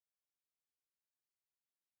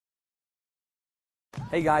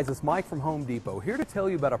Hey guys, it's Mike from Home Depot, here to tell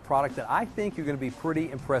you about a product that I think you're going to be pretty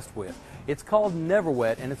impressed with. It's called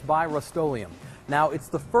Neverwet and it's by Rust-Oleum. Now, it's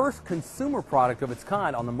the first consumer product of its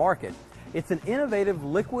kind on the market. It's an innovative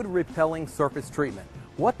liquid repelling surface treatment.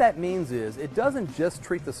 What that means is it doesn't just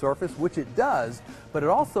treat the surface, which it does, but it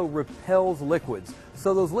also repels liquids.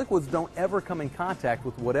 So those liquids don't ever come in contact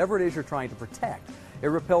with whatever it is you're trying to protect. It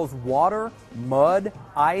repels water, mud,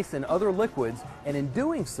 ice, and other liquids, and in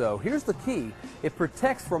doing so, here's the key, it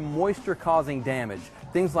protects from moisture-causing damage,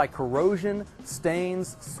 things like corrosion,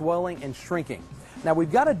 stains, swelling, and shrinking. Now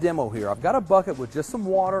we've got a demo here. I've got a bucket with just some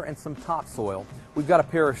water and some topsoil. We've got a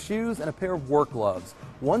pair of shoes and a pair of work gloves.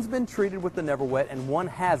 One's been treated with the Neverwet and one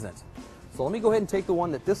hasn't. So let me go ahead and take the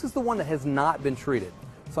one this is the one that has not been treated.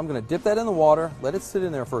 So I'm going to dip that in the water, let it sit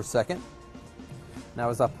in there for a second. Now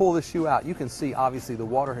as I pull this shoe out, you can see obviously the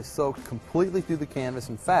water has soaked completely through the canvas.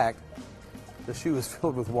 In fact, the shoe is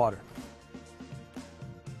filled with water.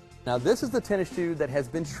 Now this is the tennis shoe that has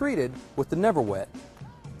been treated with the Neverwet.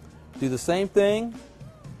 Do the same thing.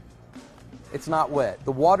 It's not wet.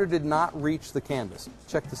 The water did not reach the canvas.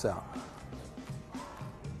 Check this out.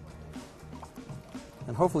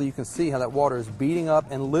 And hopefully you can see how that water is beating up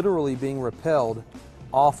and literally being repelled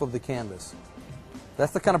off of the canvas.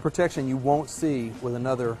 That's the kind of protection you won't see with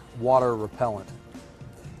another water repellent.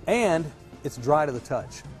 And it's dry to the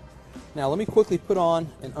touch. Now let me quickly put on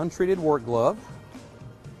an untreated work glove.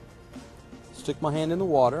 Stick my hand in the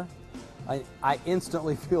water. I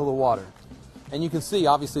instantly feel the water. And you can see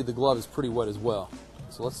obviously the glove is pretty wet as well.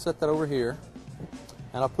 So let's set that over here.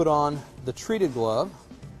 And I'll put on the treated glove,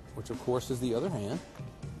 which of course is the other hand.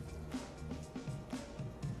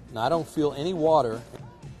 Now I don't feel any water.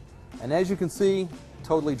 And as you can see,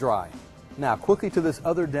 totally dry. Now quickly to this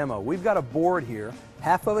other demo. We've got a board here.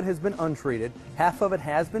 Half of it has been untreated, half of it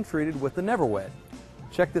has been treated with the Neverwet.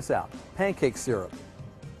 Check this out. Pancake syrup.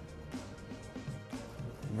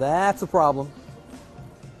 That's a problem.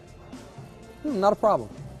 Not a problem.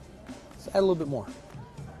 Let's add a little bit more.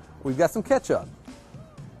 We've got some ketchup.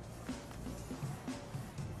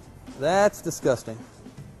 That's disgusting.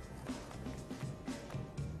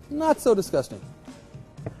 Not so disgusting.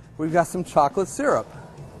 We've got some chocolate syrup.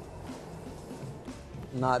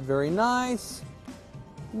 Not very nice.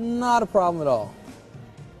 Not a problem at all.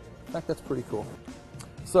 In fact, that's pretty cool.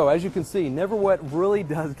 So as you can see, Neverwet really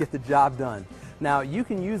does get the job done. Now you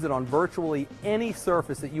can use it on virtually any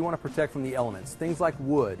surface that you want to protect from the elements. Things like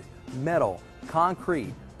wood, metal,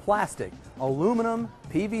 concrete, plastic, aluminum,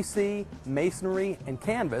 PVC, masonry, and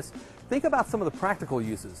canvas. Think about some of the practical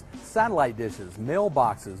uses. Satellite dishes,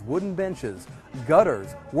 mailboxes, wooden benches,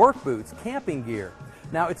 gutters, work boots, camping gear.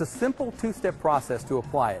 Now it's a simple two-step process to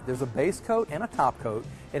apply it. There's a base coat and a top coat.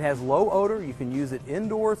 It has low odor. You can use it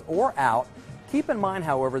indoors or out. Keep in mind,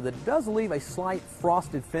 however, that it does leave a slight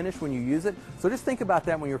frosted finish when you use it, so just think about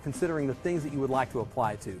that when you're considering the things that you would like to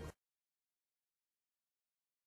apply to.